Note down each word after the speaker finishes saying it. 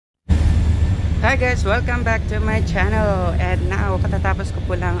Hi guys, welcome back to my channel. And now, katatapos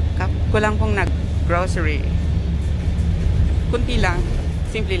ko lang pong nag-grocery. Kunti lang,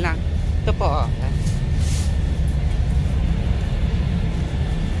 simple lang. Ito po, oh.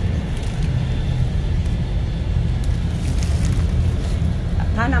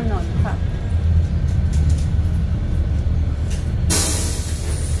 Hanam nun, ha?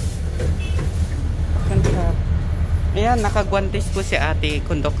 Ayan, nakagwantes po si ate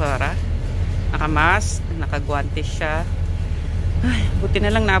konduktora. Nakamask, nakagwantes siya. Ay, buti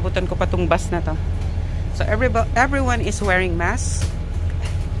na lang naabutan ko pa tong bus na to. So everyone is wearing mask.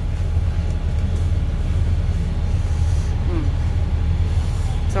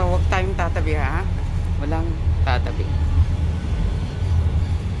 So wag tayong tatabi, ha. Walang tatabi.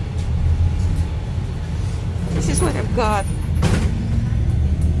 This is what I've got.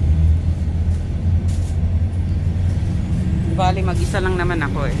 Bali, mag-isa lang naman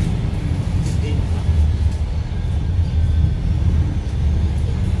ako eh.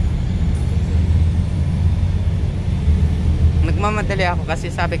 Nagmamadali ako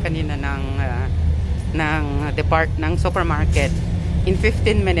kasi sabi kanina ng supermarket, in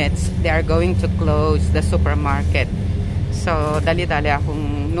 15 minutes they are going to close the supermarket. So dali-dali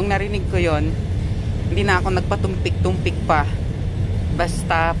akong, nung narinig ko yon, hindi na ako nagpatumpik-tumpik pa,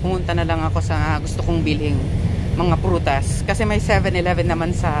 basta pumunta na lang ako sa gusto kong bilhin mga prutas, kasi may 7-Eleven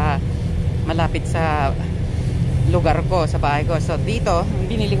naman sa malapit sa lugar ko, sa bahay ko. So dito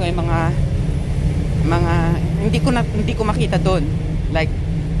binili ko yung mga hindi ko makita doon, like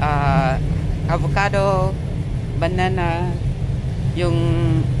avocado, banana,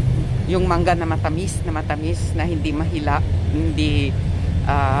 yung mangga na matamis na hindi mahila, hindi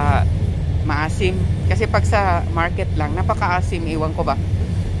maasim, kasi pag sa market lang napakaasim, iwan ko ba,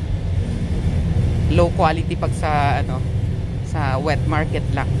 low quality pag sa sa wet market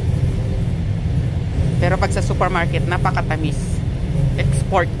lang, pero pag sa supermarket napakatamis,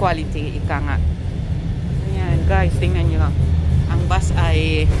 export quality, ika nga. Ayan guys, tingnan nyo, ang bus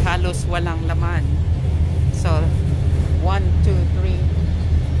ay halos walang laman. So 1, 2,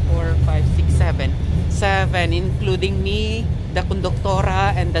 3, 4, 5, 6, 7 including me, the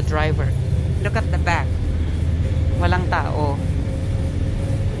konduktora and the driver. Look at the back, walang tao.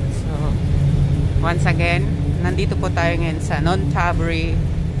 So once again, nandito po tayo ngayon sa Nonthaburi,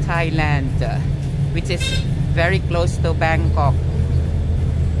 Thailand, which is very close to Bangkok.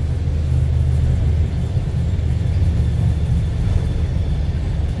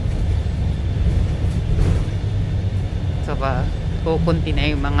 So kukunti na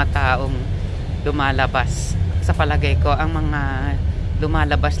yung mga taong lumalabas. Sa palagay ko, ang mga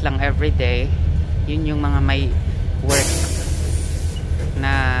lumalabas lang everyday, yun yung mga may work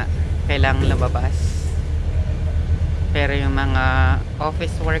na kailangang lumabas. Pero yung mga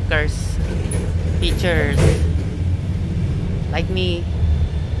office workers, teachers like me,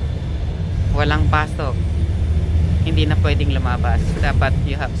 walang pasok, hindi na pwedeng lumabas. Dapat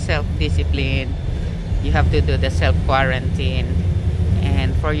you have self-discipline, you have to do the self-quarantine.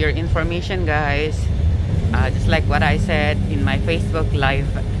 And for your information guys, just like what I said in my Facebook live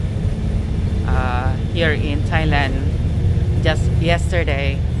here in Thailand, just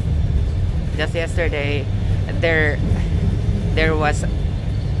yesterday there was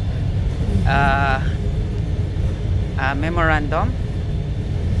a memorandum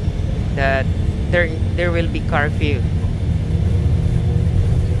that there will be curfew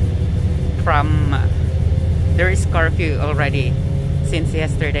there is curfew already since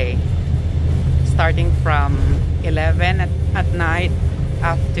yesterday, starting from 11 at night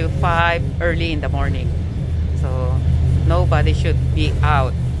up to 5 early in the morning. So nobody should be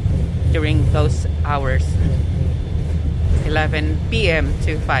out during those hours, 11 p.m.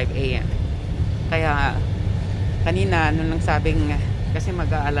 to 5 a.m. Kaya kanina nung sabing, kasi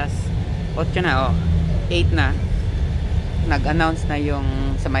mag-aalas 8 na, 8 na, nag-announce na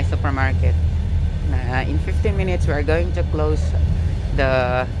yung sa my supermarket na in 15 minutes we are going to close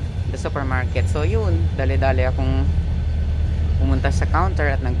the supermarket. So yun, dali-dali akong pumunta sa counter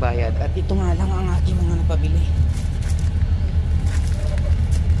at nagbayad. At ito nga lang ang aking mga napabili.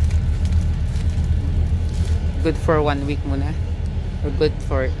 Good for 1 week muna, or good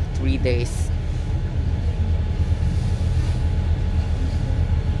for 3 days.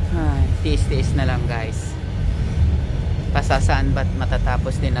 Tiis-tiis na lang guys. Pasasaan ba't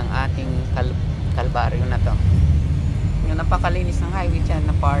matatapos din ang ating kalbaryo na to. Yung napakalinis ng highway dyan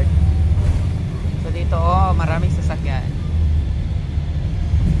na part. So dito maraming sasakyan.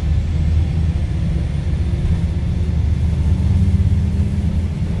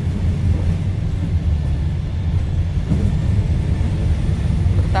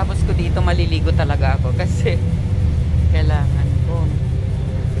 Tapos ko dito dito maliligo talaga ako kasi kailangan ko.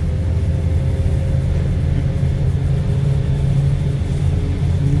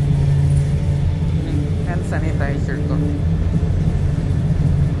 Hand sanitizer ko.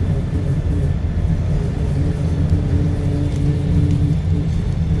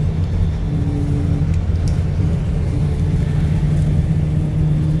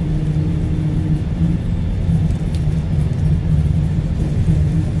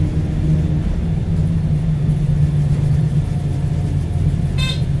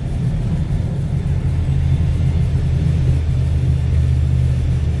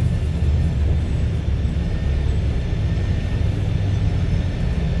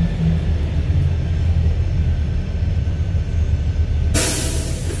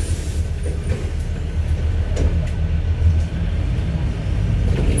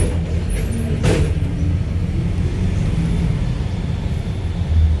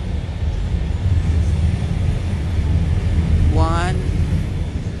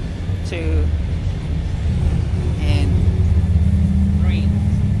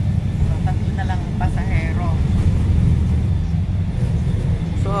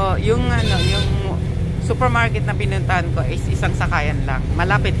 Yung supermarket na pinuntahan ko is isang sakayan lang.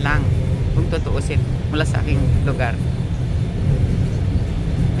 Malapit lang kung tutuusin mula sa aking lugar.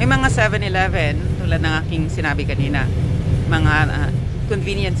 May mga 7-Eleven tulad ng aking sinabi kanina. Mga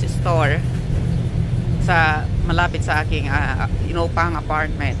convenience store sa malapit sa aking inupang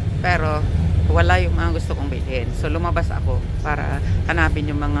apartment. Pero wala yung mga gusto kong bilhin. So lumabas ako para hanapin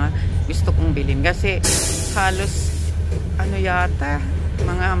yung mga gusto kong bilhin. Kasi halos yata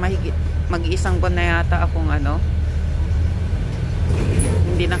mga mahigit mag-iisang buwan na yata akong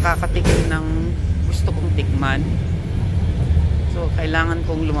hindi nakakatikim ng gusto kong tikman. So kailangan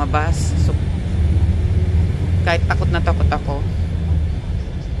kong lumabas. So kahit takot na takot ako.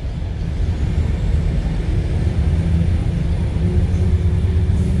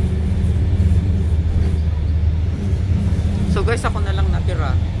 So guys, ako na lang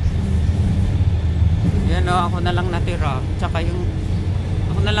natira. Yan ako na lang natira. Tsaka yung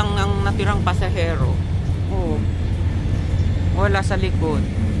ako na lang ang natirang pasahero. Oh. Wala sa likod.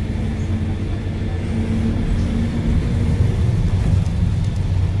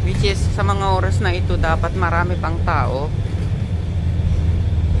 Which is sa mga oras na ito dapat marami pang tao.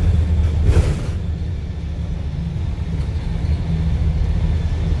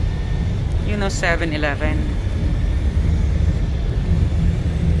 You know 7-Eleven.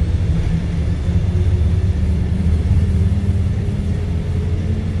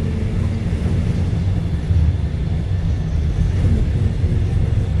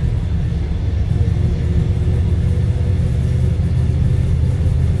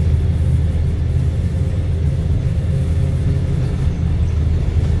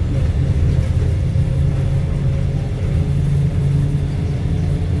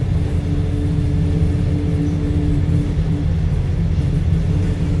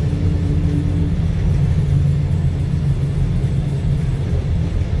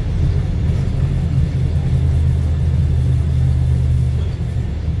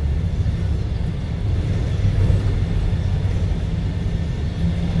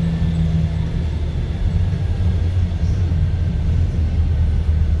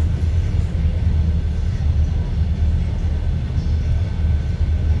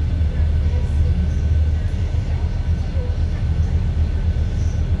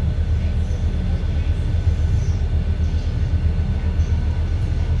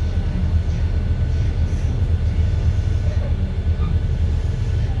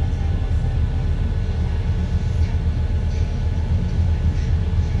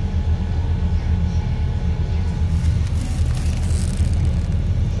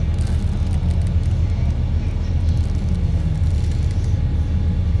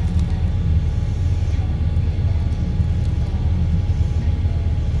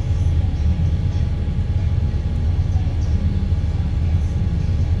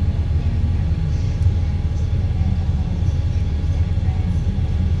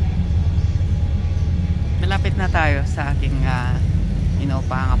 Malapit na tayo sa aking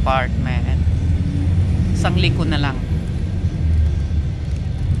inupang apartment. Isang liko na lang.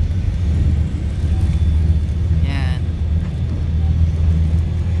 Yan.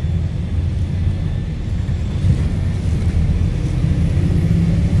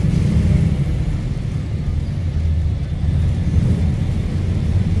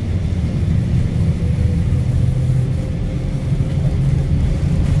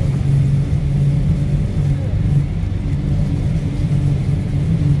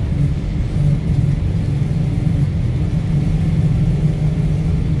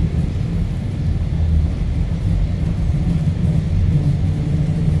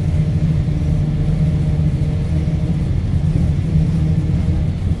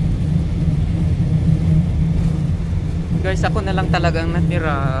 guys, ako na lang talagang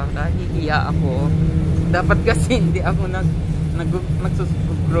natira. Nahihiya ako. Dapat kasi hindi ako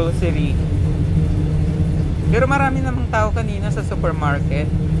nag-grocery. Pero marami namang tao kanina sa supermarket.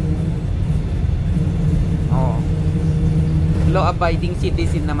 Oh. Law-abiding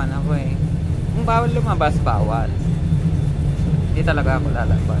citizen naman ako eh. Kung bawal lumabas, bawal. Hindi talaga ako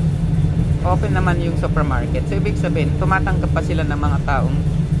lalabas. Open naman yung supermarket. So, ibig sabihin, tumatanggap pa sila ng mga taong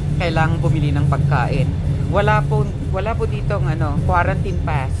kailangang bumili ng pagkain. Wala po dito quarantine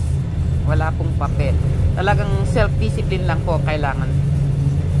pass. Wala pong papel. Talagang self-discipline lang po kailangan.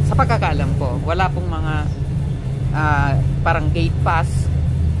 Sa pagkakalam ko, wala pong mga parang gate pass.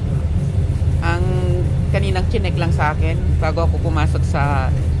 Ang kaninang chinek lang sa akin bago ako pumasok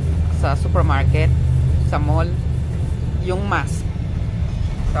sa supermarket, sa mall, yung mask.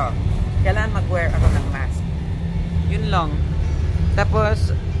 So, kailangan mag-wear ako ng mask. Yun lang.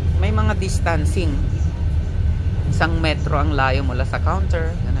 Tapos, may mga distancing. 1 metro ang layo mula sa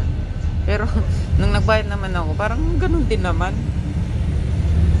counter. Ganun. Pero, nung nagbayad naman ako, parang ganun din naman.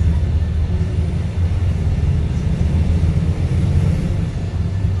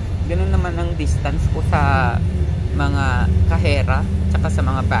 Ganun naman ang distance ko sa mga kahera, tsaka sa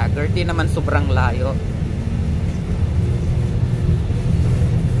mga bagger. Di naman sobrang layo.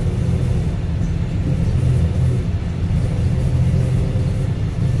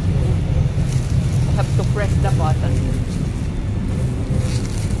 To press the button.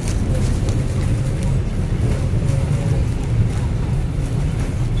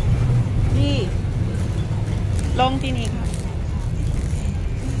 Long tinig.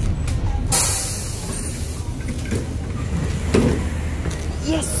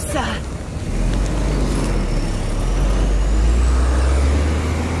 Yes sir.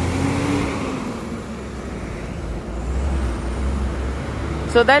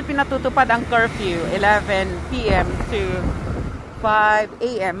 So dahil pinatutupad ang curfew 11 PM to 5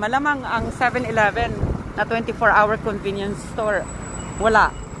 AM, malamang ang 7-Eleven na 24-hour convenience store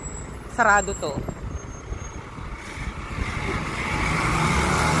wala, sarado to.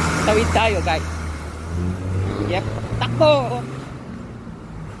 Tawid tayo guys. Yep, takbo.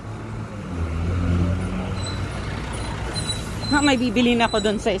 May bibili na ako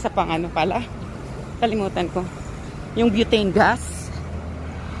doon sa isa pang pala, kalimutan ko, yung butane gas.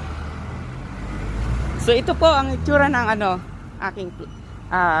 So ito po ang itsura ng aking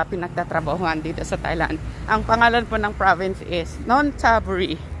pinagtatrabahuan dito sa Thailand. Ang pangalan po ng province is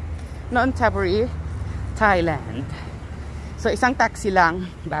Nonthaburi, Thailand. So isang taxi lang,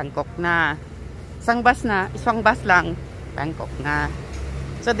 Bangkok na. Isang bus lang, Bangkok na.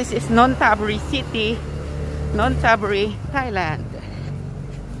 So this is Nonthaburi City, Nonthaburi, Thailand.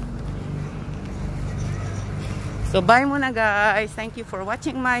 So bye muna guys. Thank you for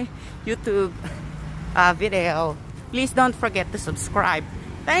watching my YouTube video. Please don't forget to subscribe.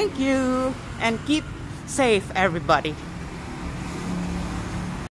 Thank you and keep safe everybody.